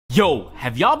Yo,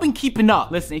 have y'all been keeping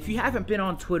up? Listen, if you haven't been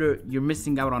on Twitter, you're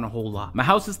missing out on a whole lot. My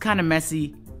house is kind of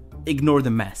messy. Ignore the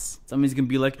mess. Somebody's gonna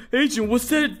be like, Agent, what's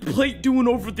that plate doing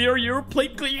over there? You're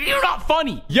not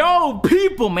funny. Yo,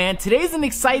 people, man, today's an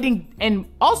exciting and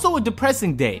also a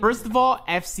depressing day. First of all,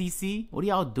 FCC, what are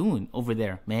y'all doing over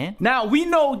there, man? Now, we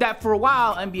know that for a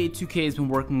while, NBA 2K has been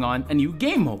working on a new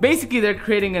game mode. Basically, they're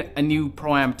creating a new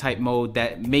Pro-Am type mode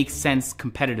that makes sense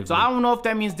competitively. So I don't know if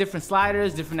that means different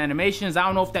sliders, different animations. I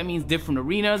don't know if that means different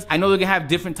arenas. I know they're gonna have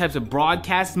different types of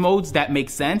broadcast modes that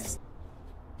make sense.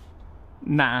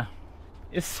 Nah,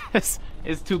 it's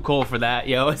too cold for that,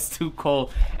 yo. It's too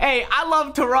cold. Hey, I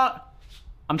love Toronto.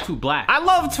 I'm too black. I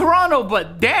love Toronto,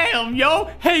 but damn,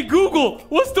 yo. Hey, Google,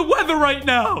 what's the weather right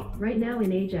now? Right now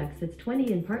in Ajax, it's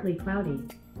 20 and partly cloudy.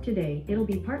 Today, it'll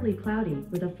be partly cloudy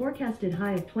with a forecasted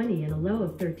high of 20 and a low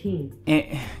of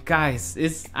 13.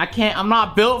 Guys, I'm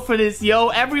not built for this, yo.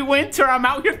 Every winter, I'm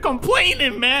out here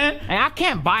complaining, man. And I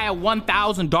can't buy a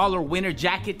 $1,000 winter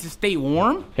jacket to stay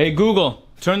warm. Hey, Google,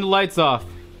 turn the lights off.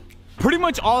 Pretty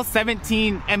much all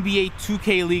 17 NBA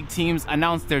 2K League teams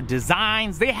announced their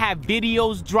designs. They have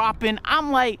videos dropping.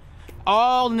 I'm like,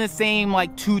 all in the same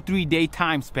like 2-3 day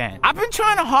time span. I've been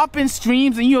trying to hop in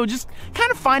streams and just kind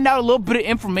of find out a little bit of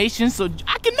information so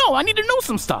I can know. I need to know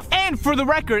some stuff. And for the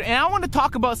record, and I want to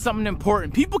talk about something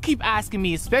important. People keep asking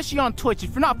me, especially on Twitch.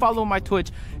 If you're not following my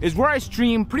Twitch, is where I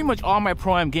stream pretty much all my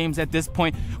Pro-Am games at this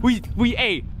point.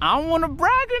 Hey, I don't want to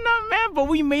brag or nothing, man, but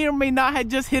we may or may not have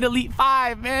just hit Elite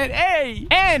 5, man. Hey.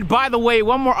 And by the way,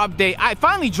 one more update. I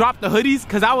finally dropped the hoodies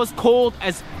because I was cold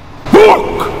as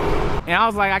fuck. And I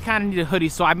was like, I kind of need a hoodie,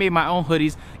 so I made my own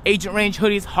hoodies. Agent Range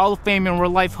hoodies, Hall of Fame and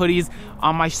Real Life hoodies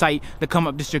on my site,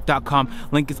 thecomeupdistrict.com.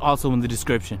 Link is also in the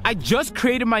description. I just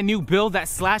created my new build, that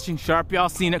slashing sharp. Y'all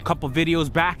seen it a couple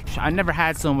videos back. I never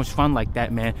had so much fun like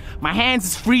that, man. My hands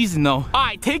is freezing though. All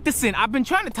right, take this in. I've been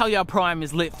trying to tell y'all Pro-Am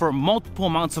is lit for multiple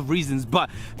amounts of reasons,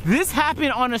 but this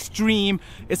happened on a stream.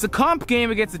 It's a comp game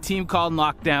against a team called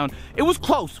Knockdown. It was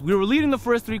close. We were leading the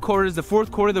first 3 quarters. The 4th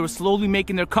quarter, they were slowly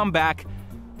making their comeback.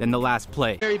 Than the last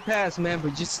play. Very pass, man,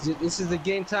 but this is the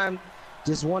game time,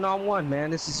 just one-on-one,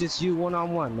 man. This is just you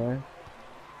one-on-one, man.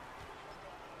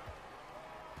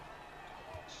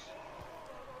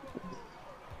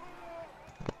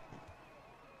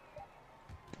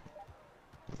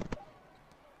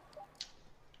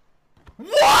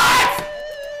 What?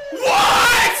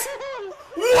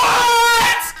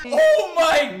 Oh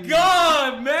my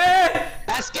God, man!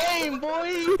 That's game, boy!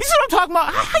 You see what I'm talking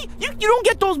about? You don't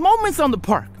get those moments on the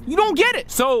park. You don't get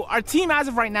it. So our team as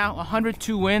of right now,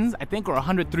 102 wins, I think, or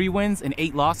 103 wins and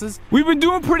 8 losses. We've been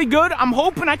doing pretty good. I'm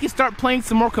hoping I can start playing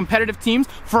some more competitive teams.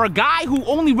 For a guy who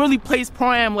only really plays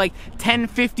Pro-Am like 10,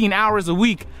 15 hours a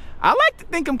week, I like to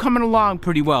think I'm coming along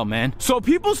pretty well, man. So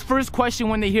people's first question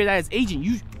when they hear that is, Agent,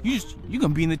 you're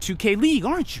gonna be in the 2K League,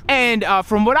 aren't you? And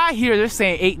from what I hear, they're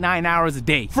saying 8-9 hours a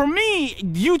day. For me,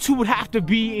 YouTube would have to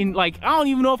be in, like, I don't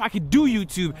even know if I could do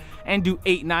YouTube and do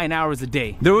 8-9 hours a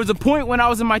day. There was a point when I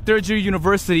was in my 3rd year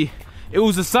university. It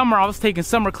was the summer, I was taking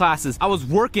summer classes. I was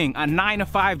working a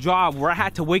 9-to-5 job where I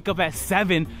had to wake up at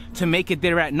 7 to make it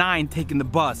there at 9 taking the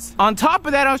bus. On top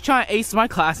of that, I was trying to ace my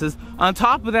classes. On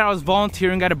top of that, I was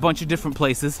volunteering at a bunch of different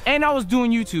places. And I was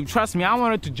doing YouTube. Trust me, I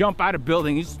wanted to jump out of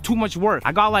building. It's too much work.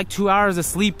 I got like 2 hours of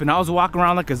sleep and I was walking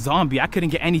around like a zombie. I couldn't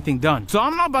get anything done. So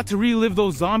I'm not about to relive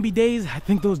those zombie days. I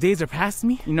think those days are past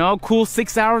me. You know, cool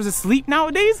 6 hours of sleep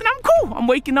nowadays and I'm cool. I'm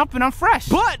waking up and I'm fresh.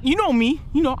 But you know me,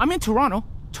 I'm in Toronto.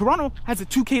 Toronto has a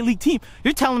 2K League team.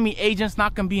 You're telling me Agent's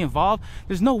not gonna be involved?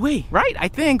 There's no way, right? I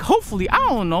think, hopefully, I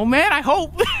don't know, man, I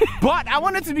hope. But I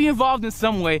wanted to be involved in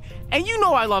some way, and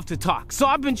I love to talk. So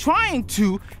I've been trying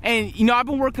to, and I've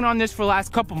been working on this for the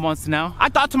last couple months now. I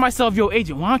thought to myself, yo,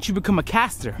 Agent, why don't you become a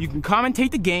caster? You can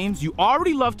commentate the games, you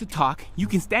already love to talk, you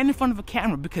can stand in front of a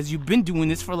camera because you've been doing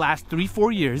this for the last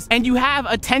 3-4 years, and you have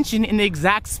attention in the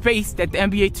exact space that the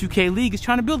NBA 2K League is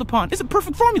trying to build upon. It's a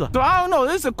perfect formula. So I don't know,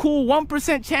 there's a cool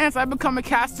 1% chance I become a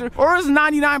caster, or it's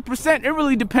 99%. It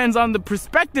really depends on the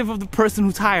perspective of the person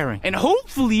who's hiring. And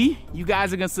hopefully, you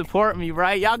guys are gonna support me,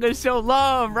 right? Y'all gonna show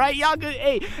love, right? Y'all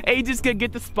gonna, Agent's gonna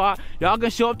get the spot. Y'all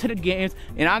gonna show up to the games,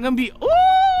 and I'm gonna be,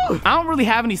 ooh! I don't really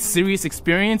have any serious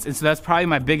experience, and so that's probably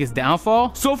my biggest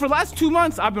downfall. So for the last 2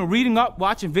 months, I've been reading up,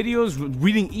 watching videos,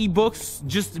 reading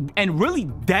ebooks, and really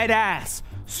dead ass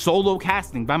solo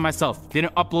casting by myself.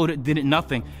 Didn't upload it, didn't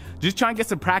nothing. Just trying to get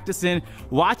some practice in,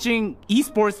 watching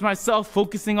esports myself,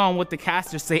 focusing on what the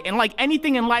casters say. And like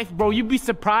anything in life, bro, you'd be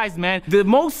surprised, man. The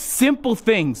most simple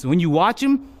things, when you watch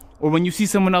them or when you see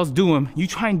someone else do them, you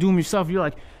try and do them yourself, you're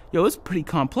like, yo, it's pretty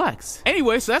complex.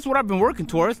 Anyway, so that's what I've been working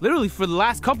towards, literally for the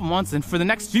last couple months, and for the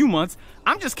next few months,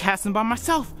 I'm just casting by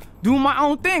myself. doing my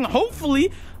own thing.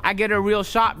 Hopefully, I get a real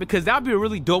shot because that'd be a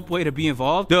really dope way to be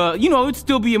involved. You know, it'd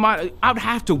still be I'd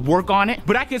have to work on it,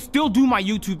 but I could still do my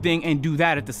YouTube thing and do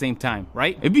that at the same time,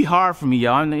 right? It'd be hard for me,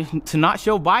 y'all, to not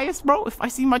show bias, bro. If I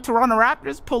see my Toronto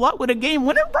Raptors pull up with a game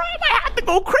winner, bro, I might have to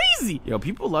go crazy. Yo,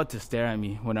 people love to stare at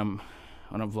me when I'm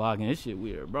vlogging. This shit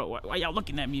weird, bro. Why y'all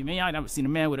looking at me, man? Y'all never seen a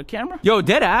man with a camera? Yo,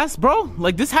 dead ass, bro.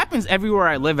 Like, this happens everywhere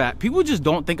I live at. People just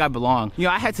don't think I belong. You know,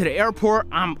 I head to the airport.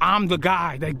 I'm the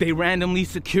guy that they randomly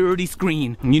security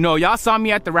screen. You know, y'all saw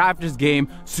me at the Raptors game.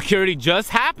 Security just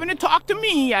happened to talk to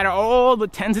me out of all the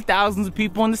tens of thousands of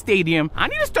people in the stadium. I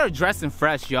need to start dressing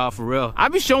fresh, y'all, for real. I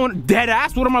be showing dead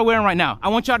ass. What am I wearing right now? I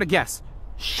want y'all to guess.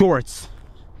 Shorts.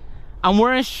 I'm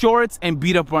wearing shorts and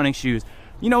beat up running shoes.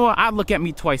 You know what? I'd look at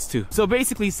me twice too. So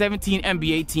basically 17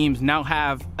 NBA teams now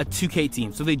have a 2K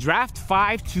team. So they draft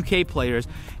 5 2K players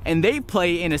and they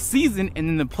play in a season and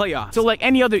in the playoffs. So like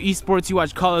any other esports, you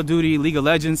watch Call of Duty, League of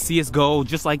Legends, CSGO,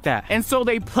 just like that. And so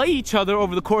they play each other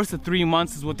over the course of 3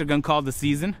 months is what they're gonna call the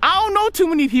season. I don't know too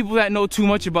many people that know too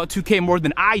much about 2K more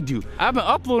than I do. I've been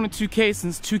uploading 2K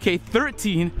since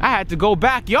 2K13. I had to go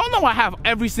back. Y'all know I have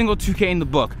every single 2K in the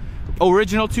book.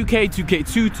 Original 2K,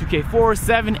 2K2, 2K4,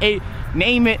 7, 8,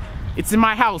 name it. It's in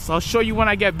my house. I'll show you when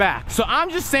I get back. So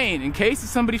I'm just saying, in case there's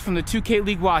somebody from the 2K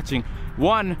League watching,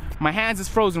 1, my hands is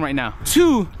frozen right now.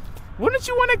 2, wouldn't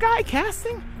you want a guy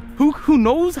casting who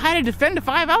knows how to defend a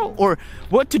 5-out or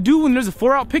what to do when there's a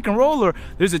 4-out pick and roll or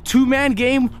there's a 2-man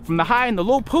game from the high and the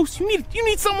low post? You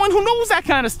need someone who knows that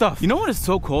kind of stuff. You know when it's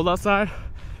so cold outside,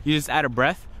 you just out of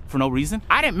breath for no reason?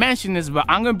 I didn't mention this, but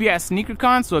I'm gonna be at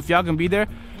SneakerCon, so if y'all can be there,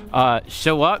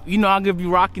 show up. You know I'm gonna be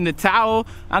rocking the towel.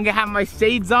 I'm gonna have my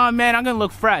shades on, man. I'm gonna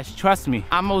look fresh, trust me.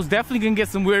 I'm most definitely gonna get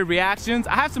some weird reactions.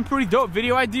 I have some pretty dope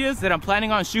video ideas that I'm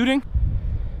planning on shooting.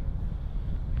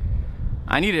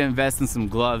 I need to invest in some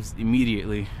gloves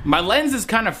immediately. My lens is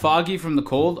kind of foggy from the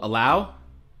cold. Allow?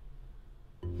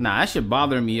 Nah, that should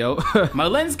bother me, yo. My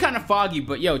lens is kind of foggy,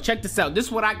 but yo, check this out. This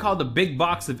is what I call the big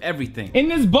box of everything. In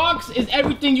this box is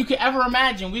everything you could ever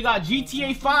imagine. We got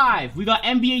GTA 5, we got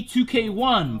NBA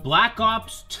 2K1, Black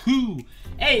Ops 2.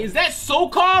 Hey, is that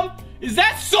SOCOM? Is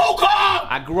that SOCOM?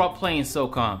 I grew up playing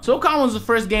SOCOM. SOCOM was the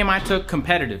first game I took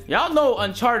competitive. Y'all know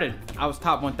Uncharted, I was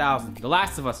top 1,000. The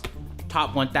Last of Us,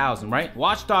 top 1,000, right?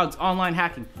 Watch Dogs Online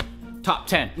Hacking, top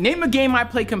 10. Name a game I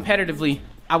play competitively,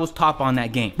 I was top on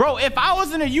that game. Bro, if I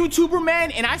wasn't a YouTuber,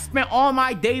 man, and I spent all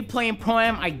my day playing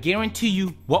Pro-Am, I guarantee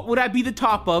you, what would I be the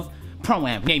top of?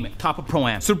 Pro-Am, name it, top of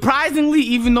Pro-Am. Surprisingly,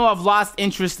 even though I've lost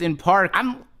interest in Park,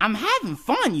 I'm having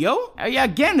fun, yo. Yeah,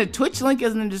 again, the Twitch link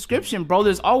is in the description, bro.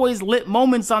 There's always lit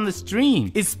moments on the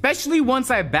stream, especially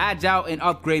once I badge out and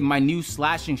upgrade my new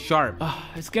slashing sharp.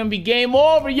 It's gonna be game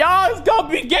over, y'all. It's gonna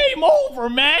be game over,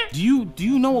 man. Do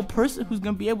you know a person who's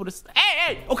gonna be able to?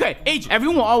 Hey, okay, Agent.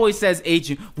 Everyone always says,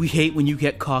 Agent, we hate when you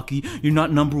get cocky. You're not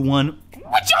 #1.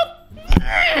 What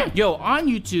you? Yo, on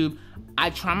YouTube, I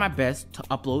try my best to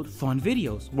upload fun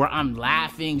videos where I'm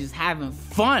laughing, just having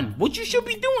fun. What you should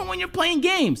be doing when you're playing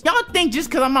games. Y'all think just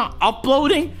because I'm not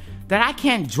uploading that I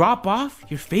can't drop off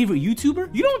your favorite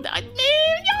YouTuber? You don't, man,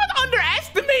 y'all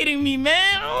underestimating me,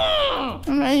 man.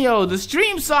 Man, yo, the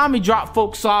stream saw me drop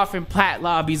folks off in plat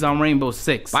lobbies on Rainbow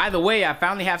Six. By the way, I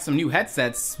finally have some new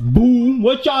headsets. Boom,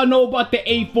 what y'all know about the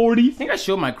A40? I think I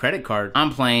showed my credit card.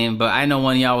 I'm playing, but I know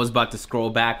one of y'all was about to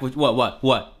scroll back. What?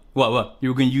 You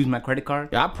were gonna use my credit card?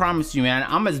 Yeah, I promise you, man,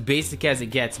 I'm as basic as it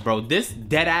gets, bro. This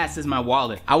dead ass is my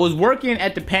wallet. I was working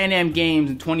at the Pan Am Games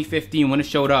in 2015 when it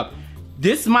showed up.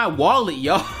 This is my wallet,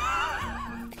 yo.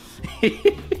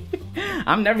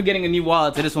 I'm never getting a new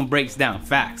wallet till this one breaks down,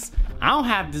 facts. I don't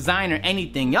have design or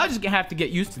anything. Y'all just gonna have to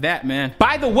get used to that, man.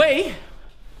 By the way,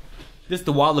 this is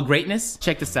the wall of greatness.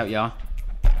 Check this out, y'all.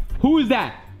 Who is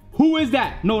that? Who is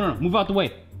that? No, move out the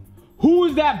way. Who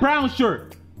is that brown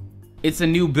shirt? It's a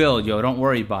new build, yo, don't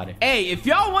worry about it. Hey, if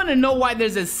y'all wanna know why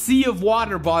there's a sea of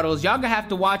water bottles, y'all gonna have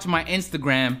to watch my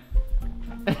Instagram.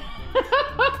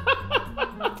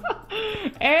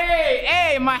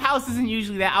 Hey, my house isn't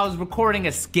usually that. I was recording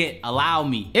a skit, allow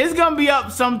me. It's gonna be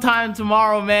up sometime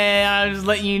tomorrow, man. I'm just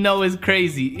letting you know it's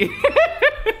crazy.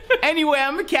 Anyway,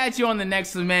 I'm gonna catch you on the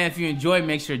next one, man. If you enjoyed,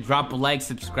 make sure to drop a like,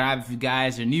 subscribe if you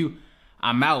guys are new.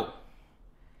 I'm out.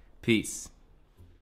 Peace.